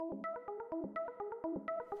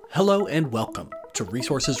Hello and welcome to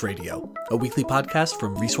Resources Radio, a weekly podcast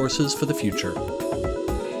from Resources for the Future.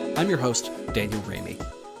 I'm your host, Daniel Ramey.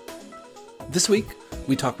 This week,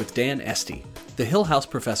 we talk with Dan Esty, the Hill House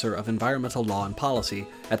Professor of Environmental Law and Policy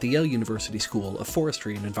at the Yale University School of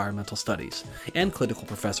Forestry and Environmental Studies, and Clinical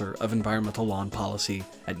Professor of Environmental Law and Policy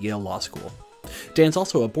at Yale Law School. Dan's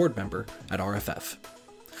also a board member at RFF.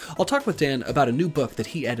 I'll talk with Dan about a new book that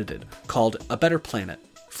he edited called A Better Planet: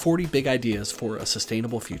 40 Big Ideas for a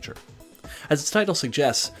Sustainable Future. As its title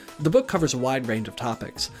suggests, the book covers a wide range of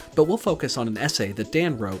topics, but we'll focus on an essay that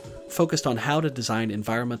Dan wrote focused on how to design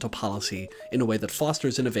environmental policy in a way that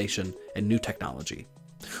fosters innovation and new technology.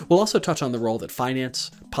 We'll also touch on the role that finance,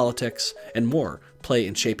 politics, and more play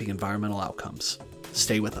in shaping environmental outcomes.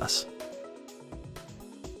 Stay with us.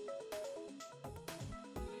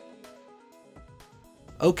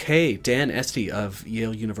 Okay, Dan Esty of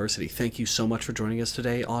Yale University, thank you so much for joining us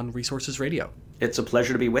today on Resources Radio. It's a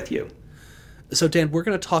pleasure to be with you. So Dan, we're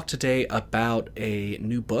going to talk today about a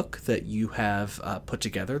new book that you have put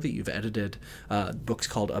together, that you've edited. The book's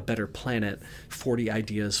called A Better Planet: 40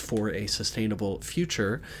 Ideas for a Sustainable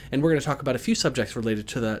Future. And we're going to talk about a few subjects related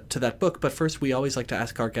to that book. But first, we always like to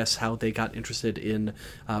ask our guests how they got interested in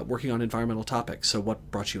working on environmental topics. So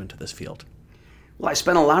what brought you into this field? Well, I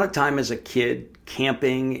spent a lot of time as a kid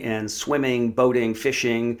camping and swimming, boating,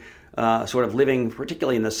 fishing, sort of living,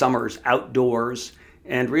 particularly in the summers, outdoors,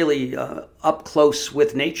 and really up close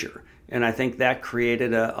with nature. And I think that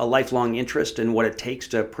created a lifelong interest in what it takes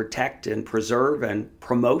to protect and preserve and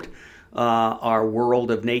promote our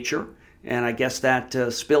world of nature. And I guess that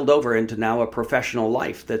spilled over into now a professional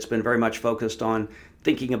life that's been very much focused on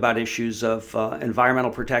thinking about issues of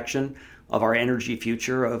environmental protection, of our energy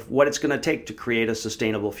future, of what it's going to take to create a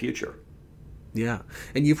sustainable future. Yeah.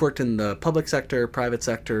 And you've worked in the public sector, private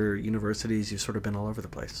sector, universities. You've sort of been all over the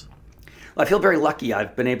place. Well, I feel very lucky.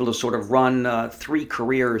 I've been able to sort of run three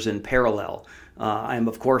careers in parallel. I'm,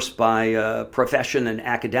 of course, by profession an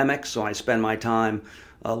academic, so I spend my time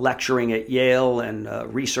lecturing at Yale and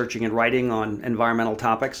researching and writing on environmental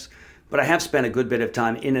topics. But I have spent a good bit of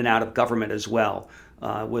time in and out of government as well.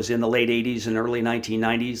 Was in the late 80s and early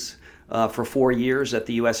 1990s. For 4 years at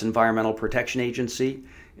the U.S. Environmental Protection Agency.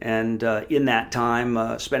 And in that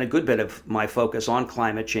time, spent a good bit of my focus on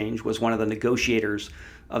climate change, was one of the negotiators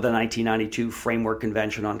of the 1992 Framework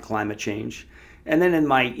Convention on Climate Change. And then in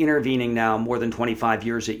my intervening now more than 25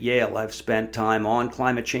 years at Yale, I've spent time on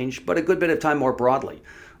climate change, but a good bit of time more broadly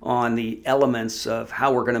on the elements of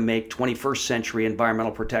how we're going to make 21st century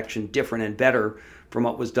environmental protection different and better from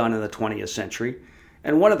what was done in the 20th century.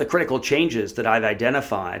 And one of the critical changes that I've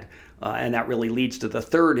identified, and that really leads to the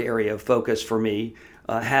third area of focus for me,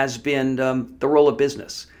 has been the role of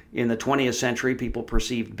business. In the 20th century, people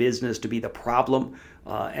perceived business to be the problem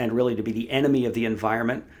and really to be the enemy of the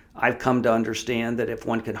environment. I've come to understand that if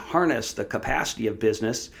one can harness the capacity of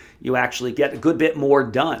business, you actually get a good bit more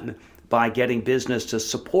done by getting business to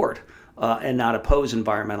support and not oppose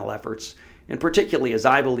environmental efforts. And particularly as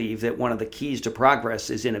I believe that one of the keys to progress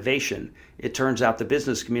is innovation, it turns out the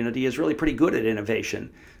business community is really pretty good at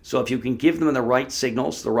innovation. So if you can give them the right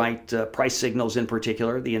signals, the right price signals in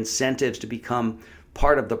particular, the incentives to become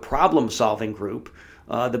part of the problem-solving group,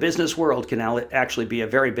 the business world can actually be a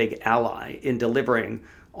very big ally in delivering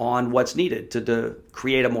on what's needed to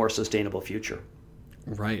create a more sustainable future.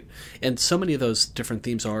 Right. And so many of those different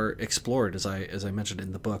themes are explored, as I mentioned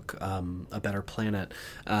in the book, A Better Planet.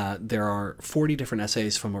 There are 40 different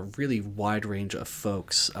essays from a really wide range of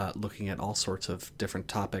folks looking at all sorts of different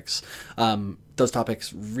topics. Those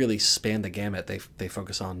topics really span the gamut. They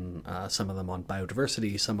focus on some of them on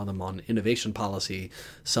biodiversity, some of them on innovation policy,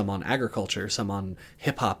 some on agriculture, some on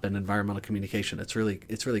hip hop and environmental communication. It's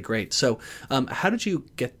really great. So how did you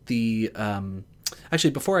get the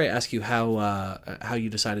actually, before I ask you how you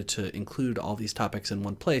decided to include all these topics in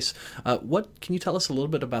one place, what can you tell us a little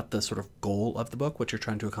bit about the sort of goal of the book, what you're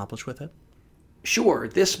trying to accomplish with it? Sure.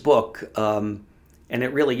 This book, and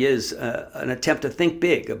it really is an attempt to think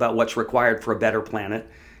big about what's required for a better planet.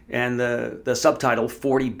 And the subtitle,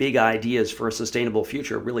 40 Big Ideas for a Sustainable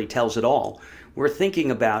Future, really tells it all. We're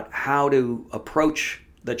thinking about how to approach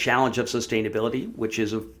the challenge of sustainability, which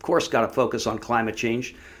is, of course, got to focus on climate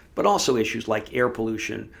change, but also issues like air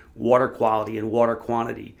pollution, water quality and water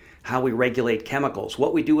quantity, how we regulate chemicals,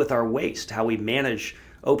 what we do with our waste, how we manage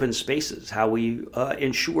open spaces, how we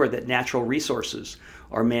ensure that natural resources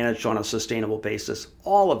are managed on a sustainable basis.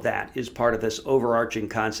 All of that is part of this overarching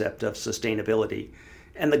concept of sustainability.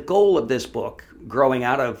 And the goal of this book, growing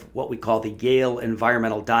out of what we call the Yale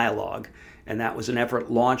Environmental Dialogue, and that was an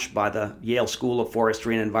effort launched by the Yale School of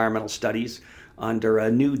Forestry and Environmental Studies under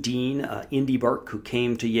a new dean, Indy Burke, who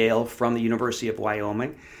came to Yale from the University of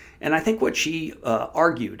Wyoming. And I think what she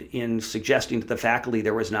argued in suggesting to the faculty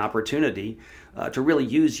there was an opportunity to really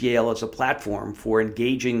use Yale as a platform for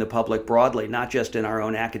engaging the public broadly, not just in our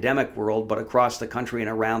own academic world, but across the country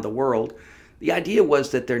and around the world. The idea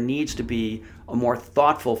was that there needs to be a more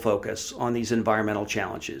thoughtful focus on these environmental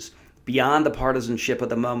challenges, beyond the partisanship of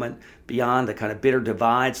the moment, beyond the kind of bitter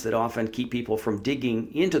divides that often keep people from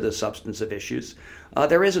digging into the substance of issues.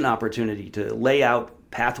 There is an opportunity to lay out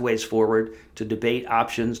pathways forward, to debate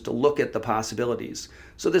options, to look at the possibilities.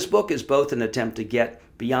 So this book is both an attempt to get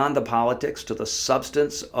beyond the politics to the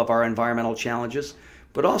substance of our environmental challenges,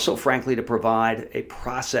 but also, frankly, to provide a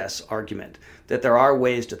process argument that there are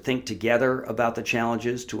ways to think together about the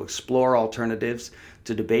challenges, to explore alternatives,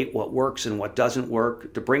 to debate what works and what doesn't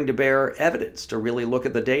work, to bring to bear evidence, to really look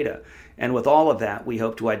at the data. And with all of that, we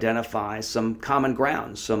hope to identify some common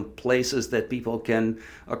ground, some places that people can,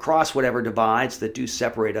 across whatever divides that do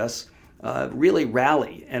separate us, really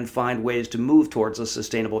rally and find ways to move towards a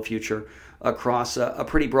sustainable future across a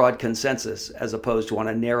pretty broad consensus as opposed to on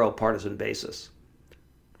a narrow partisan basis.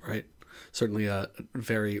 Right. Certainly a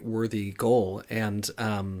very worthy goal. And,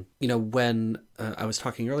 when I was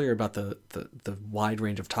talking earlier about the wide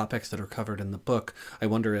range of topics that are covered in the book, I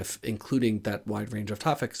wonder if including that wide range of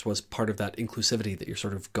topics was part of that inclusivity that you're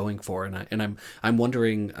sort of going for. And I'm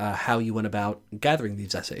wondering how you went about gathering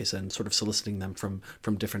these essays and sort of soliciting them from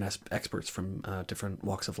different experts from different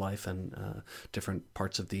walks of life and different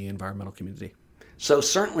parts of the environmental community. So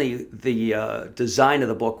certainly the design of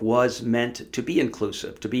the book was meant to be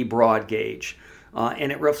inclusive, to be broad gauge.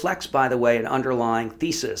 And it reflects, by the way, an underlying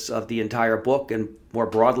thesis of the entire book and more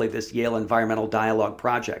broadly this Yale Environmental Dialogue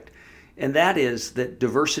Project. And that is that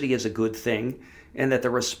diversity is a good thing and that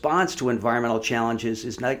the response to environmental challenges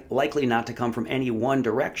is likely not to come from any one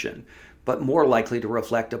direction, but more likely to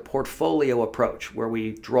reflect a portfolio approach where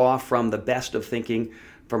we draw from the best of thinking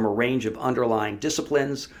from a range of underlying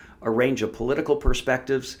disciplines, a range of political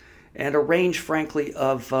perspectives, and a range, frankly,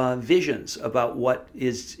 of visions about what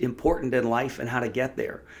is important in life and how to get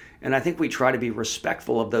there. And I think we try to be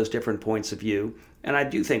respectful of those different points of view. And I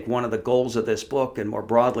do think one of the goals of this book, and more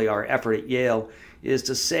broadly our effort at Yale, is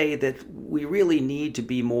to say that we really need to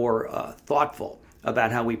be more thoughtful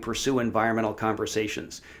about how we pursue environmental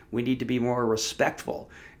conversations. We need to be more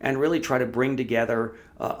respectful and really try to bring together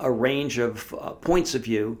a range of points of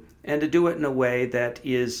view and to do it in a way that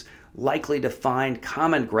is likely to find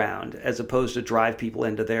common ground as opposed to drive people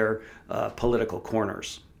into their political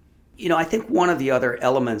corners. I think one of the other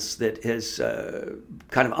elements that is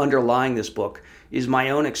kind of underlying this book is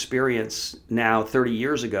my own experience now 30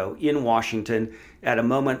 years ago in Washington at a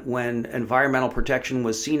moment when environmental protection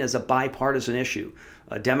was seen as a bipartisan issue.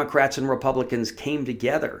 Democrats and Republicans came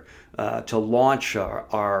together to launch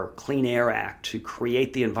our Clean Air Act, to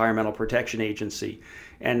create the Environmental Protection Agency.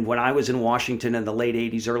 And when I was in Washington in the late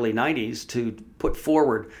 80s, early 90s, to put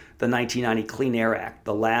forward the 1990 Clean Air Act,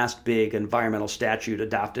 the last big environmental statute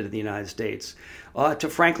adopted in the United States, to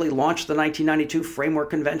frankly launch the 1992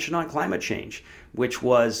 Framework Convention on Climate Change, which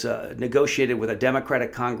was negotiated with a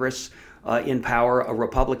Democratic Congress in power, a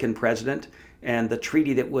Republican president. And the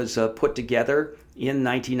treaty that was put together in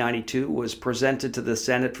 1992 was presented to the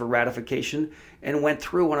Senate for ratification and went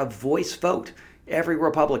through on a voice vote. Every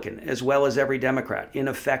Republican, as well as every Democrat, in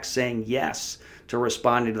effect saying yes to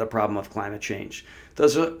responding to the problem of climate change.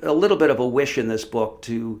 There's a little bit of a wish in this book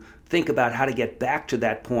to think about how to get back to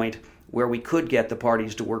that point where we could get the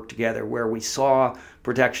parties to work together, where we saw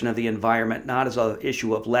protection of the environment not as an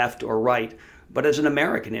issue of left or right, but as an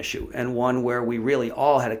American issue, and one where we really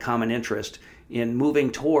all had a common interest in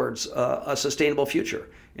moving towards a sustainable future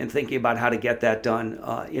and thinking about how to get that done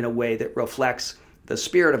in a way that reflects the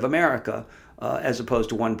spirit of America as opposed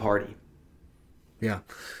to one party. Yeah,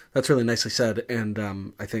 that's really nicely said.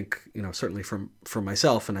 And I think, certainly from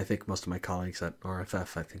myself, and I think most of my colleagues at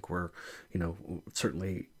RFF, I think we're,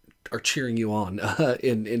 certainly are cheering you on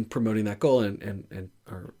in promoting that goal and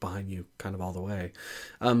are behind you kind of all the way.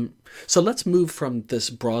 So let's move from this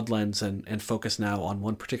broad lens and focus now on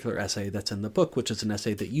one particular essay that's in the book, which is an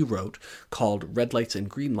essay that you wrote called Red Lights and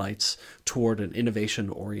Green Lights Toward an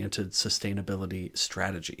Innovation-Oriented Sustainability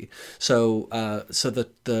Strategy. So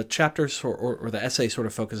the chapters or the essay sort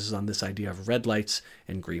of focuses on this idea of red lights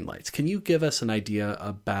and green lights. Can you give us an idea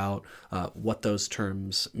about what those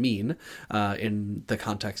terms mean in the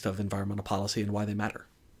context of environmental policy and why they matter?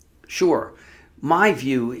 Sure. My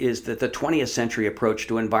view is that the 20th century approach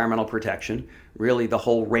to environmental protection, really the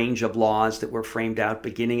whole range of laws that were framed out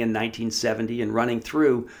beginning in 1970 and running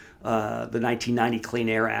through the 1990 Clean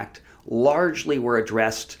Air Act, largely were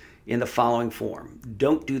addressed in the following form: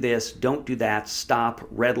 don't do this, don't do that, stop,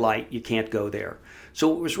 red light, you can't go there.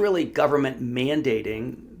 So it was really government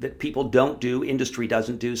mandating that people don't do, industry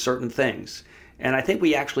doesn't do certain things. And I think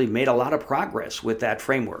we actually made a lot of progress with that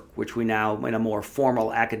framework, which we now, in a more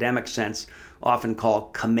formal academic sense, often call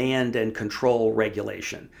command and control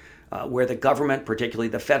regulation, where the government, particularly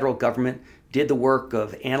the federal government, did the work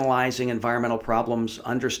of analyzing environmental problems,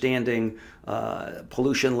 understanding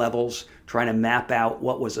pollution levels, trying to map out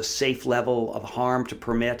what was a safe level of harm to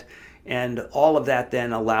permit. And all of that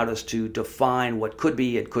then allowed us to define what could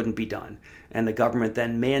be and couldn't be done. And the government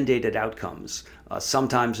then mandated outcomes,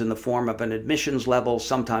 sometimes in the form of an admissions level,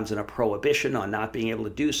 sometimes in a prohibition on not being able to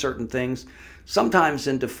do certain things, sometimes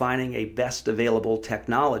in defining a best available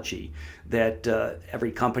technology that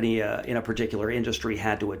every company in a particular industry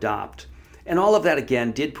had to adopt. And all of that,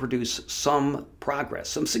 again, did produce some progress,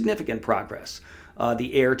 some significant progress.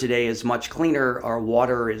 The air today is much cleaner. Our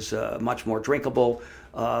water is much more drinkable.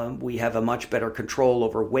 We have a much better control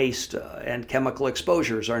over waste, and chemical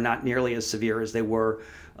exposures are not nearly as severe as they were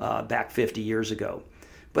back 50 years ago.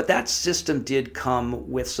 But that system did come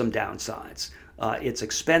with some downsides. It's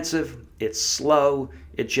expensive, it's slow,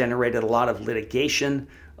 it generated a lot of litigation,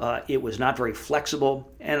 it was not very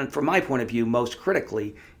flexible, and from my point of view, most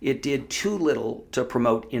critically, it did too little to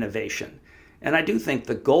promote innovation. And I do think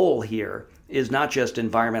the goal here is not just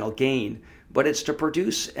environmental gain, but it's to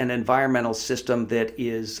produce an environmental system that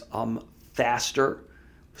is faster,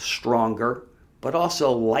 stronger, but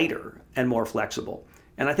also lighter and more flexible.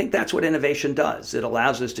 And I think that's what innovation does. It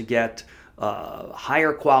allows us to get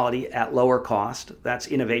higher quality at lower cost. That's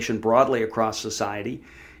innovation broadly across society.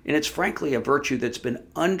 And it's frankly a virtue that's been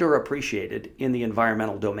underappreciated in the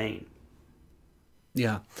environmental domain.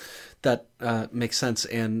 Yeah, that makes sense.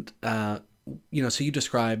 And so you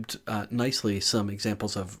described nicely some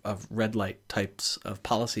examples of red light types of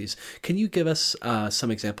policies. Can you give us some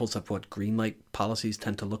examples of what green light policies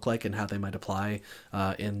tend to look like and how they might apply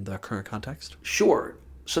in the current context? Sure.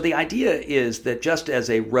 So the idea is that just as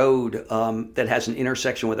a road that has an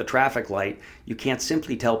intersection with a traffic light, you can't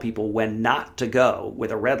simply tell people when not to go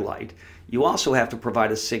with a red light. You also have to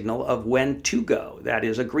provide a signal of when to go, that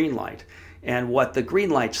is a green light. And what the green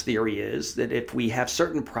lights theory is that if we have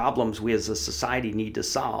certain problems we as a society need to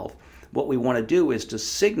solve, what we want to do is to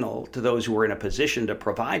signal to those who are in a position to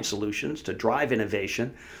provide solutions, to drive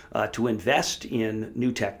innovation, to invest in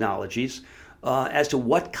new technologies, as to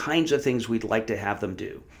what kinds of things we'd like to have them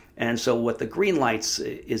do. And so what the green lights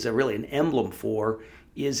is really an emblem for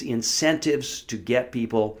is incentives to get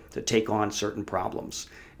people to take on certain problems.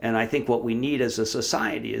 And I think what we need as a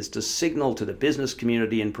society is to signal to the business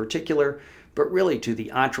community in particular, but really to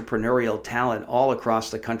the entrepreneurial talent all across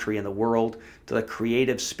the country and the world, to the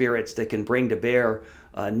creative spirits that can bring to bear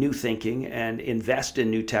new thinking and invest in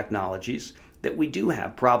new technologies, that we do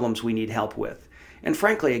have problems we need help with. And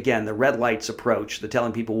frankly, again, the red lights approach, the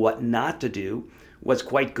telling people what not to do, was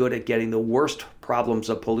quite good at getting the worst problems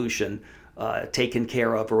of pollution taken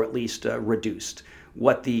care of or at least reduced.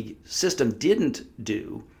 What the system didn't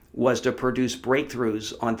do was to produce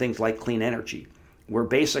breakthroughs on things like clean energy. We're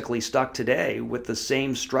basically stuck today with the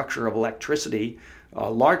same structure of electricity,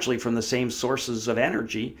 largely from the same sources of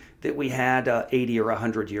energy that we had 80 or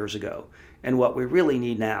 100 years ago. And what we really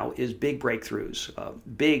need now is big breakthroughs,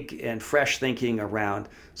 big and fresh thinking around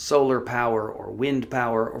solar power or wind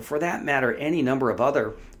power, or for that matter, any number of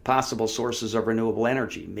other possible sources of renewable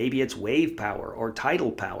energy. Maybe it's wave power or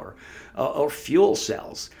tidal power or fuel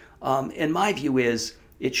cells. And my view is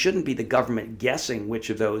it shouldn't be the government guessing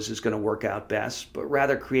which of those is going to work out best, but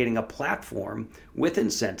rather creating a platform with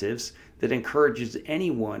incentives that encourages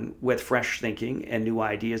anyone with fresh thinking and new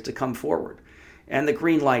ideas to come forward. And the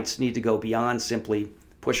green lights need to go beyond simply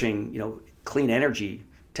pushing, clean energy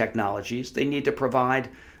technologies. They need to provide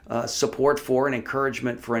support for and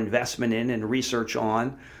encouragement for investment in and research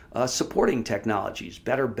on supporting technologies,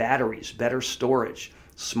 better batteries, better storage,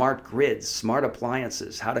 smart grids, smart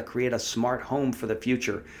appliances, how to create a smart home for the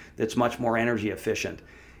future that's much more energy efficient.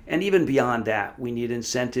 And even beyond that, we need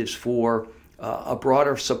incentives for a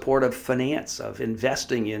broader support of finance, of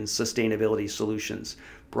investing in sustainability solutions,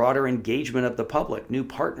 broader engagement of the public, new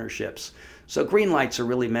partnerships. So green lights are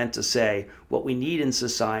really meant to say what we need in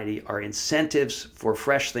society are incentives for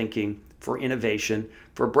fresh thinking, for innovation,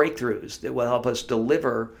 for breakthroughs that will help us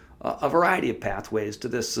deliver a variety of pathways to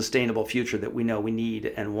this sustainable future that we know we need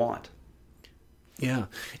and want. Yeah.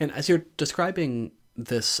 And as you're describing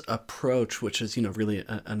this approach, which is, really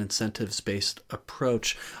an incentives-based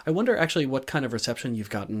approach, I wonder actually what kind of reception you've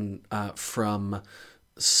gotten from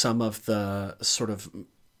some of the sort of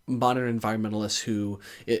modern environmentalists who,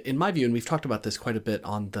 in my view, and we've talked about this quite a bit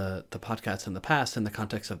on the podcast in the past in the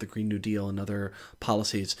context of the Green New Deal and other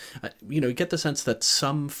policies, you get the sense that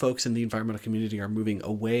some folks in the environmental community are moving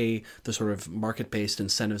away the sort of market-based,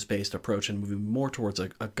 incentives-based approach and moving more towards a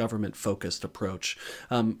government-focused approach.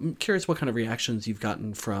 I'm curious what kind of reactions you've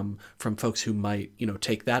gotten from folks who might,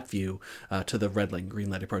 take that view to the red light, green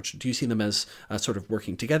light approach. Do you see them as sort of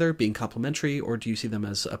working together, being complementary, or do you see them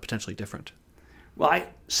as potentially different? Well, I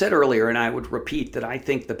said earlier, and I would repeat, that I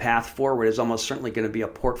think the path forward is almost certainly going to be a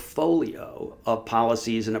portfolio of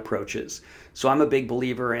policies and approaches. So I'm a big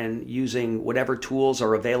believer in using whatever tools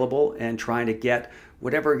are available and trying to get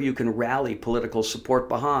whatever you can rally political support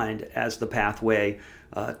behind as the pathway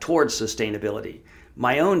towards sustainability.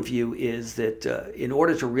 My own view is that in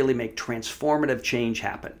order to really make transformative change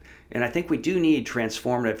happen, and I think we do need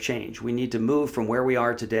transformative change. We need to move from where we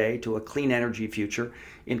are today to a clean energy future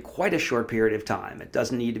in quite a short period of time. It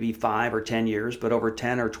doesn't need to be 5 or 10 years, but over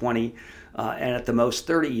 10 or 20, and at the most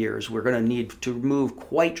 30 years, we're going to need to move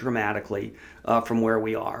quite dramatically from where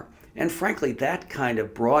we are. And frankly, that kind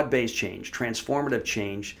of broad-based change, transformative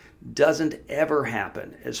change, doesn't ever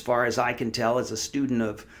happen, as far as I can tell as a student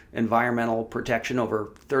of environmental protection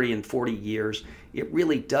over 30 and 40 years. It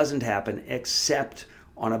really doesn't happen except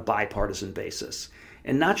on a bipartisan basis.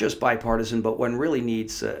 And not just bipartisan, but one really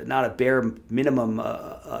needs not a bare minimum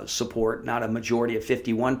support, not a majority of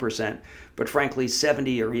 51%, but frankly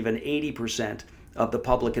 70 or even 80% of the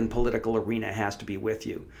public and political arena has to be with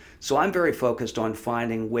you. So I'm very focused on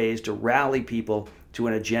finding ways to rally people to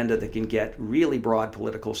an agenda that can get really broad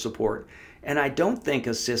political support. And I don't think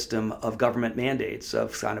a system of government mandates,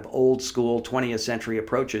 of kind of old school 20th century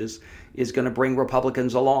approaches, is going to bring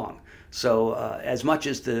Republicans along. So as much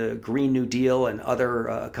as the Green New Deal and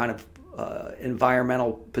other kind of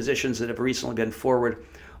environmental positions that have recently been forward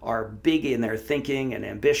are big in their thinking and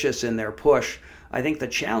ambitious in their push, I think the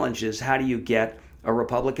challenge is, how do you get a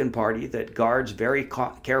Republican Party that guards very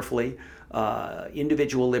carefully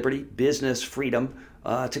individual liberty, business freedom,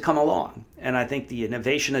 to come along? And I think the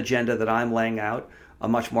innovation agenda that I'm laying out, a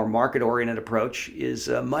much more market-oriented approach, is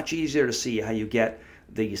much easier to see how you get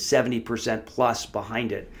the 70% plus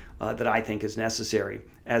behind it that I think is necessary,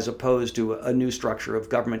 as opposed to a new structure of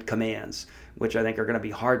government commands, which I think are going to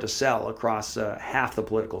be hard to sell across half the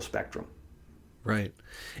political spectrum. Right.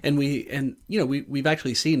 And we've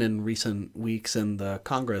actually seen in recent weeks in the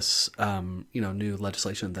Congress, new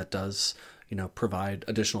legislation that does, provide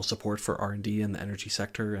additional support for R&D in the energy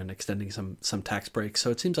sector and extending some tax breaks.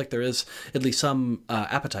 So it seems like there is at least some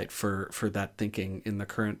appetite for that thinking in the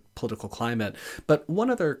current political climate. But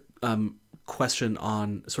one other question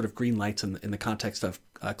on sort of green lights in the context of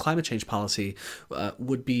climate change policy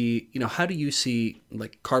would be, how do you see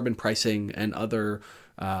like carbon pricing and other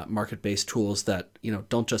market-based tools that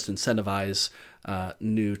don't just incentivize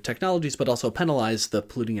new technologies, but also penalize the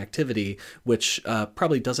polluting activity, which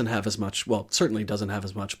probably doesn't have as much, certainly doesn't have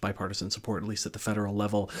as much bipartisan support, at least at the federal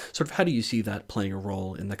level. Sort of how do you see that playing a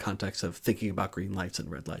role in the context of thinking about green lights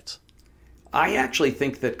and red lights? I actually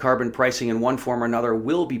think that carbon pricing in one form or another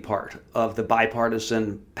will be part of the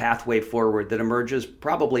bipartisan pathway forward that emerges,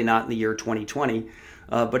 probably not in the year 2020,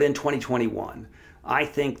 but in 2021. I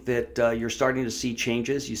think that you're starting to see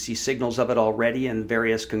changes. You see signals of it already in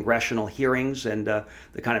various congressional hearings and the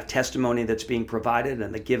kind of testimony that's being provided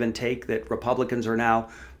and the give and take that Republicans are now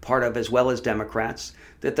part of, as well as Democrats,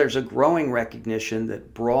 that there's a growing recognition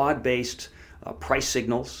that broad-based price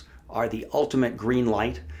signals are the ultimate green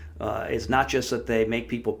light. It's not just that they make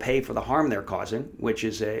people pay for the harm they're causing, which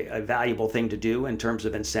is a valuable thing to do in terms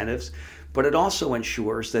of incentives, but it also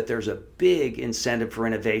ensures that there's a big incentive for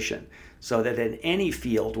innovation, so that in any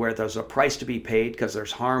field where there's a price to be paid because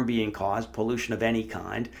there's harm being caused, pollution of any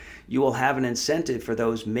kind, you will have an incentive for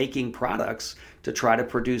those making products to try to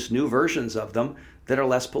produce new versions of them that are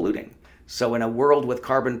less polluting. So in a world with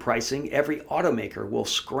carbon pricing, every automaker will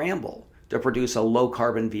scramble to produce a low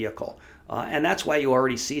carbon vehicle. And that's why you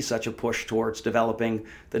already see such a push towards developing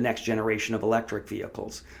the next generation of electric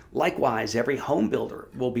vehicles. Likewise, every home builder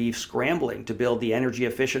will be scrambling to build the energy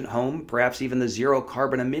efficient home, perhaps even the zero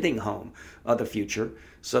carbon emitting home of the future,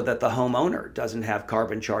 so that the homeowner doesn't have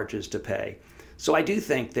carbon charges to pay. So I do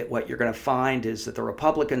think that what you're going to find is that the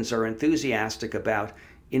Republicans are enthusiastic about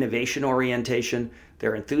innovation orientation.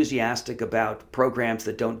 They're enthusiastic about programs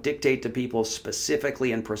that don't dictate to people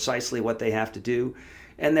specifically and precisely what they have to do.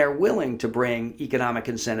 And they're willing to bring economic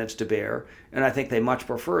incentives to bear. And I think they much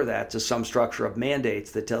prefer that to some structure of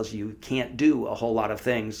mandates that tells you can't do a whole lot of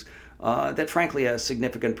things that, frankly, a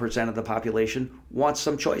significant percent of the population wants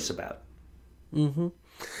some choice about. Mm-hmm.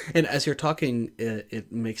 And as you're talking,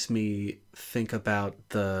 it makes me think about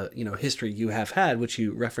the history you have had, which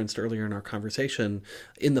you referenced earlier in our conversation,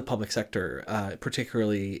 in the public sector,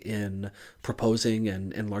 particularly in proposing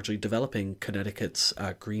and largely developing Connecticut's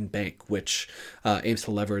Green Bank, which aims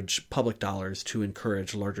to leverage public dollars to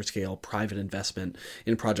encourage larger scale private investment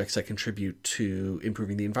in projects that contribute to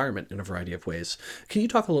improving the environment in a variety of ways. Can you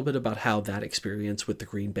talk a little bit about how that experience with the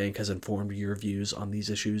Green Bank has informed your views on these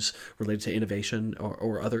issues related to innovation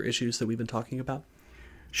or other issues that we've been talking about?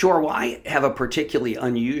 Sure. Well, I have a particularly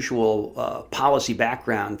unusual policy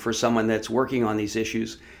background for someone that's working on these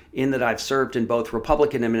issues, in that I've served in both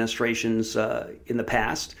Republican administrations in the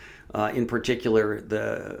past, in particular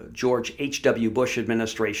the George H.W. Bush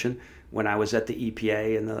administration when I was at the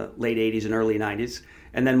EPA in the late 80s and early 90s,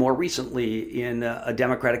 and then more recently in a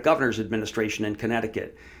Democratic governor's administration in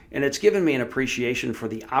Connecticut. And it's given me an appreciation for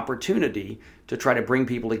the opportunity to try to bring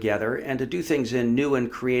people together and to do things in new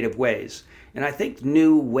and creative ways. And I think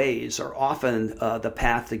new ways are often the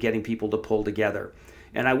path to getting people to pull together.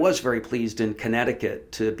 And I was very pleased in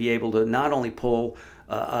Connecticut to be able to not only pull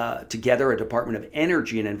together a Department of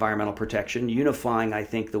Energy and Environmental Protection, unifying, I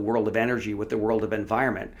think, the world of energy with the world of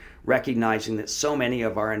environment, recognizing that so many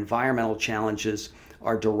of our environmental challenges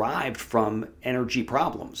are derived from energy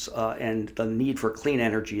problems, and the need for clean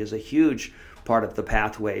energy is a huge part of the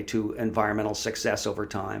pathway to environmental success over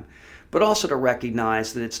time. But also to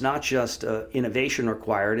recognize that it's not just innovation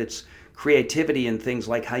required, it's creativity in things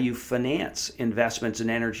like how you finance investments in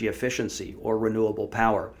energy efficiency or renewable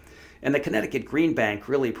power. And the Connecticut Green Bank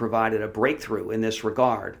really provided a breakthrough in this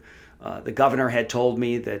regard. The governor had told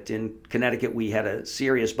me that in Connecticut we had a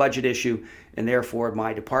serious budget issue, and therefore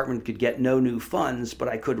my department could get no new funds, but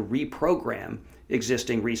I could reprogram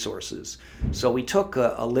existing resources. So we took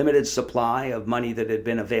a limited supply of money that had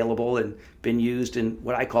been available and been used in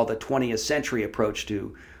what I call the 20th century approach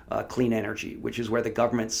to clean energy, which is where the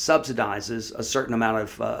government subsidizes a certain amount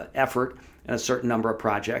of effort and a certain number of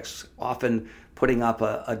projects, often putting up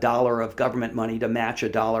a dollar of government money to match a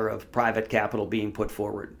dollar of private capital being put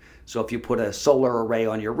forward. So if you put a solar array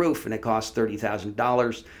on your roof and it costs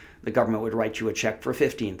 $30,000, the government would write you a check for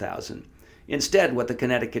 $15,000. Instead, what the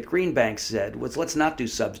Connecticut Green Bank said was, let's not do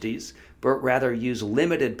subsidies, but rather use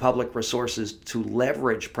limited public resources to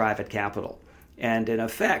leverage private capital. And in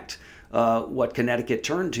effect, what Connecticut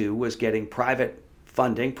turned to was getting private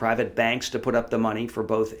funding, private banks to put up the money for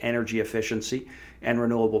both energy efficiency and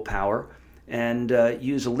renewable power, and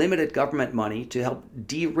use limited government money to help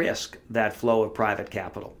de-risk that flow of private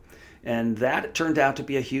capital. And that turned out to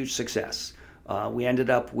be a huge success. We ended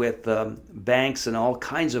up with banks and all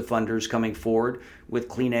kinds of funders coming forward with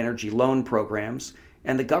clean energy loan programs,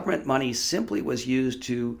 and the government money simply was used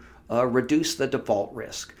to reduce the default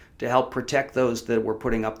risk, to help protect those that were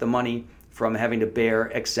putting up the money from having to bear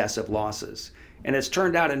excessive losses. And it's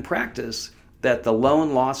turned out in practice that the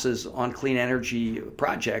loan losses on clean energy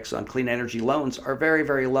projects, on clean energy loans, are very,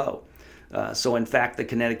 very low. So in fact, the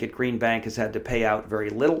Connecticut Green Bank has had to pay out very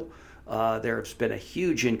little. There's been a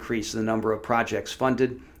huge increase in the number of projects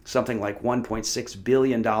funded, something like $1.6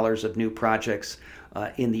 billion of new projects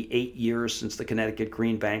in the 8 years since the Connecticut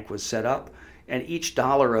Green Bank was set up. And each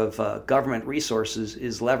dollar of government resources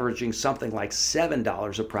is leveraging something like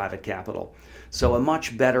 $7 of private capital. So a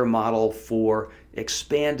much better model for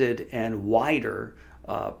expanded and wider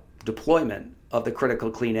deployment of the critical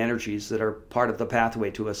clean energies that are part of the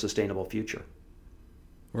pathway to a sustainable future.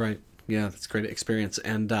 Right. Yeah, that's a great experience.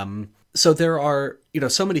 And so there are,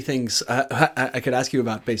 so many things I could ask you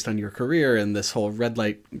about based on your career and this whole red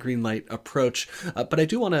light, green light approach. But I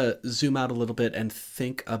do want to zoom out a little bit and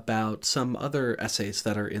think about some other essays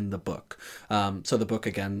that are in the book. So the book,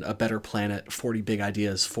 again, A Better Planet, 40 Big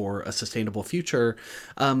Ideas for a Sustainable Future.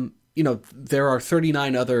 There are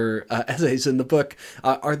 39 other essays in the book.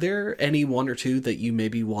 Are there any one or two that you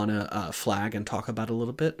maybe want to flag and talk about a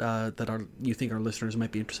little bit that you think our listeners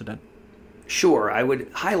might be interested in? Sure. I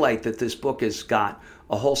would highlight that this book has got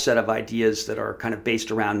a whole set of ideas that are kind of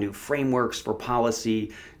based around new frameworks for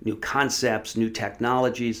policy, new concepts, new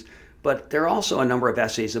technologies. But there are also a number of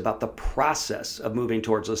essays about the process of moving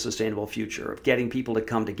towards a sustainable future, of getting people to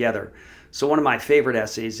come together. So one of my favorite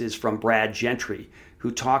essays is from Brad Gentry,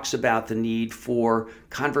 who talks about the need for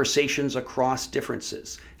conversations across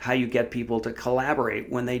differences, how you get people to collaborate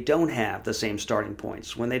when they don't have the same starting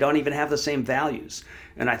points, when they don't even have the same values.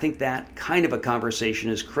 And I think that kind of a conversation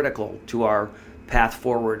is critical to our path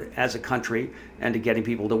forward as a country and to getting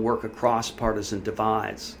people to work across partisan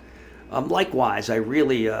divides. Likewise, I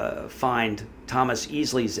really find Thomas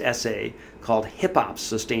Easley's essay called Hip-Hop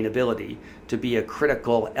Sustainability to be a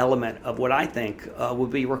critical element of what I think would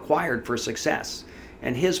be required for success.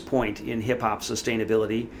 And his point in hip hop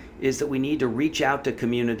sustainability is that we need to reach out to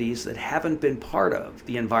communities that haven't been part of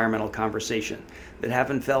the environmental conversation, that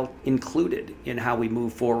haven't felt included in how we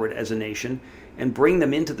move forward as a nation, and bring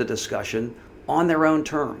them into the discussion on their own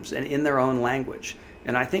terms and in their own language.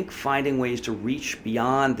 And I think finding ways to reach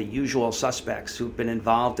beyond the usual suspects who've been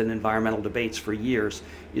involved in environmental debates for years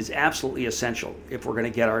is absolutely essential if we're going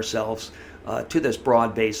to get ourselves to this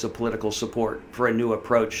broad base of political support for a new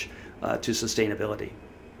approach to sustainability.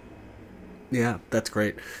 Yeah, that's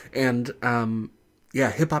great. And hip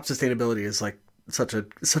hop sustainability is like such a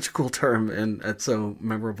cool term, and it's so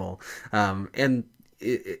memorable. And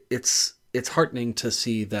it's heartening to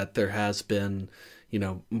see that there has been,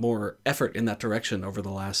 more effort in that direction over the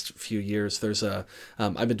last few years. There's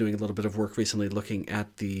I've been doing a little bit of work recently looking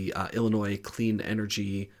at the Illinois Clean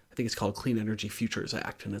Energy, I think it's called Clean Energy Futures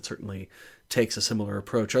Act, and it certainly takes a similar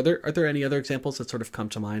approach. Are there any other examples that sort of come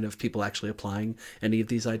to mind of people actually applying any of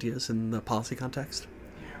these ideas in the policy context?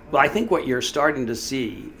 Well, I think what you're starting to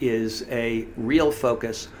see is a real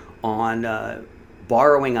focus on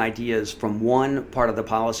borrowing ideas from one part of the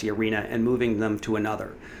policy arena and moving them to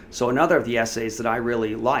another. So another of the essays that I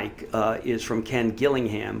really like is from Ken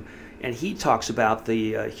Gillingham, and he talks about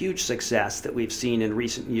the huge success that we've seen in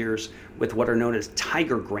recent years with what are known as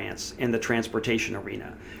Tiger grants in the transportation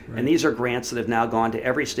arena. Right. And these are grants that have now gone to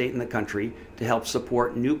every state in the country to help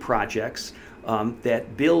support new projects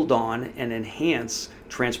that build on and enhance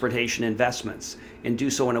transportation investments, and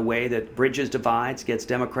do so in a way that bridges divides, gets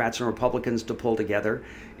Democrats and Republicans to pull together.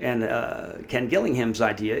 And Ken Gillingham's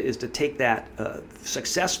idea is to take that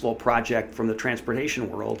successful project from the transportation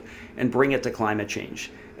world and bring it to climate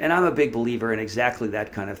change. And I'm a big believer in exactly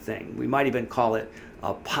that kind of thing. We might even call it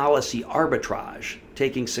a policy arbitrage,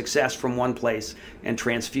 taking success from one place and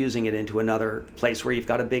transfusing it into another place where you've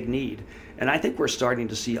got a big need. And I think we're starting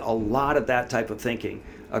to see a lot of that type of thinking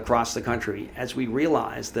across the country as we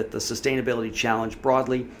realize that the sustainability challenge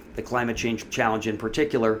broadly, the climate change challenge in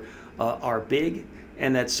particular, are big,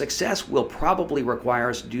 and that success will probably require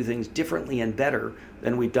us to do things differently and better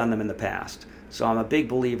than we've done them in the past. So I'm a big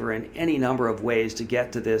believer in any number of ways to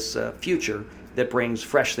get to this future that brings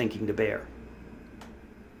fresh thinking to bear.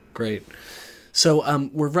 Great. So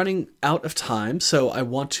we're running out of time, so I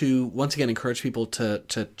want to once again encourage people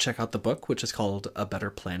to check out the book, which is called A Better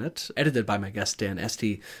Planet, edited by my guest Dan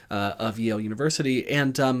Esty of Yale University.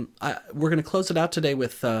 And we're going to close it out today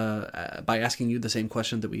with by asking you the same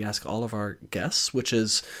question that we ask all of our guests, which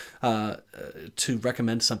is to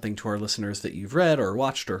recommend something to our listeners that you've read or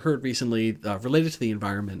watched or heard recently related to the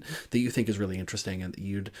environment that you think is really interesting and that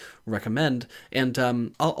you'd recommend. And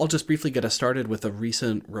I'll just briefly get us started with a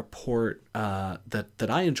recent report that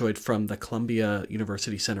I enjoyed from the Columbia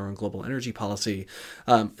University Center on Global Energy Policy.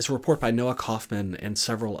 It's a report by Noah Kaufman and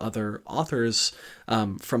several other authors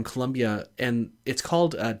from Columbia, and it's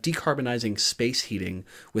called Decarbonizing Space Heating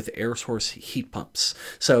with Air Source Heat Pumps.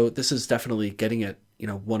 So this is definitely getting at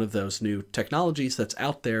one of those new technologies that's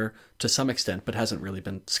out there to some extent, but hasn't really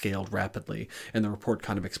been scaled rapidly. And the report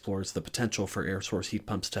kind of explores the potential for air source heat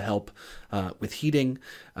pumps to help with heating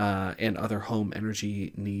and other home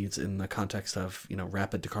energy needs in the context of,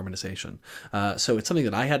 rapid decarbonization. So it's something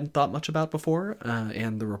that I hadn't thought much about before,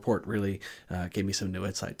 and the report really gave me some new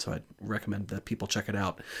insight. So I'd recommend that people check it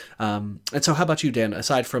out. And so how about you, Dan?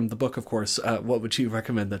 Aside from the book, of course, what would you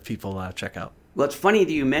recommend that people check out? Well, it's funny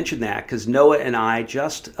that you mentioned that, because Noah and I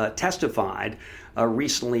just testified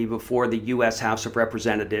recently before the U.S. House of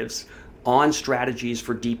Representatives on strategies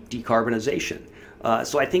for deep decarbonization.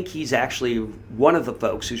 So I think he's actually one of the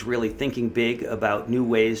folks who's really thinking big about new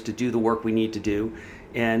ways to do the work we need to do.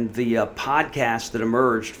 And the podcast that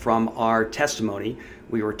emerged from our testimony,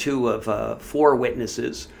 we were two of four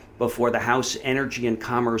witnesses before the House Energy and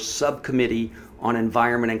Commerce Subcommittee on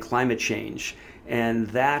Environment and Climate Change. And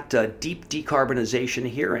that deep decarbonization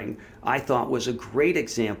hearing, I thought, was a great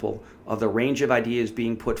example of the range of ideas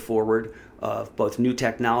being put forward, of both new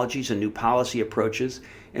technologies and new policy approaches,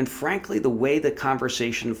 and frankly, the way the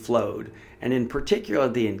conversation flowed, and in particular,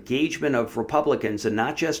 the engagement of Republicans and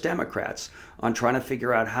not just Democrats on trying to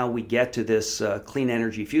figure out how we get to this clean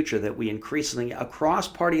energy future that we increasingly, across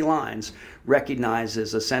party lines, recognize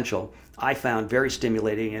as essential, I found very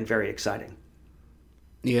stimulating and very exciting.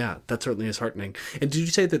 Yeah, that certainly is heartening. And did you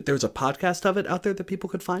say that there's a podcast of it out there that people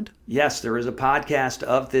could find? Yes, there is a podcast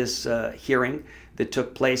of this hearing that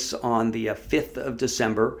took place on the 5th of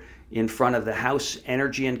December in front of the House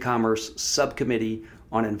Energy and Commerce Subcommittee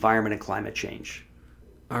on Environment and Climate Change.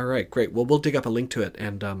 All right, great. Well, we'll dig up a link to it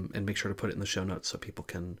and make sure to put it in the show notes so people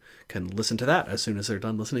can listen to that as soon as they're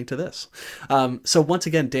done listening to this. So once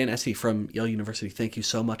again, Dan Esty from Yale University, thank you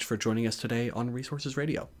so much for joining us today on Resources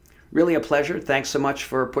Radio. Really a pleasure. Thanks so much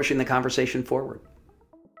for pushing the conversation forward.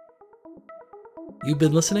 You've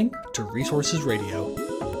been listening to Resources Radio.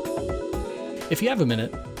 If you have a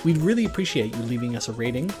minute, we'd really appreciate you leaving us a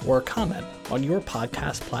rating or a comment on your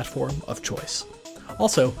podcast platform of choice.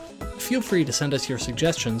 Also, feel free to send us your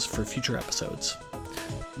suggestions for future episodes.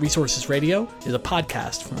 Resources Radio is a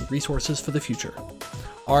podcast from Resources for the Future.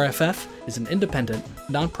 RFF is an independent,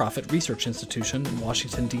 nonprofit research institution in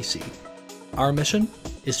Washington, D.C. Our mission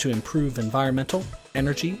is to improve environmental,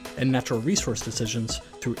 energy, and natural resource decisions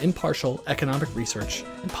through impartial economic research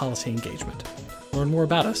and policy engagement. Learn more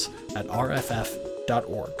about us at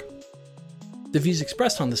rff.org. The views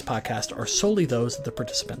expressed on this podcast are solely those of the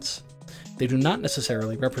participants. They do not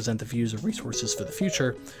necessarily represent the views of Resources for the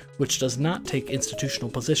Future, which does not take institutional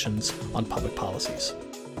positions on public policies.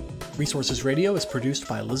 Resources Radio is produced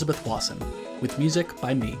by Elizabeth Wasson, with music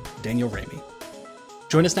by me, Daniel Ramey.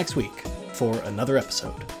 Join us next week for another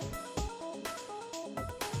episode.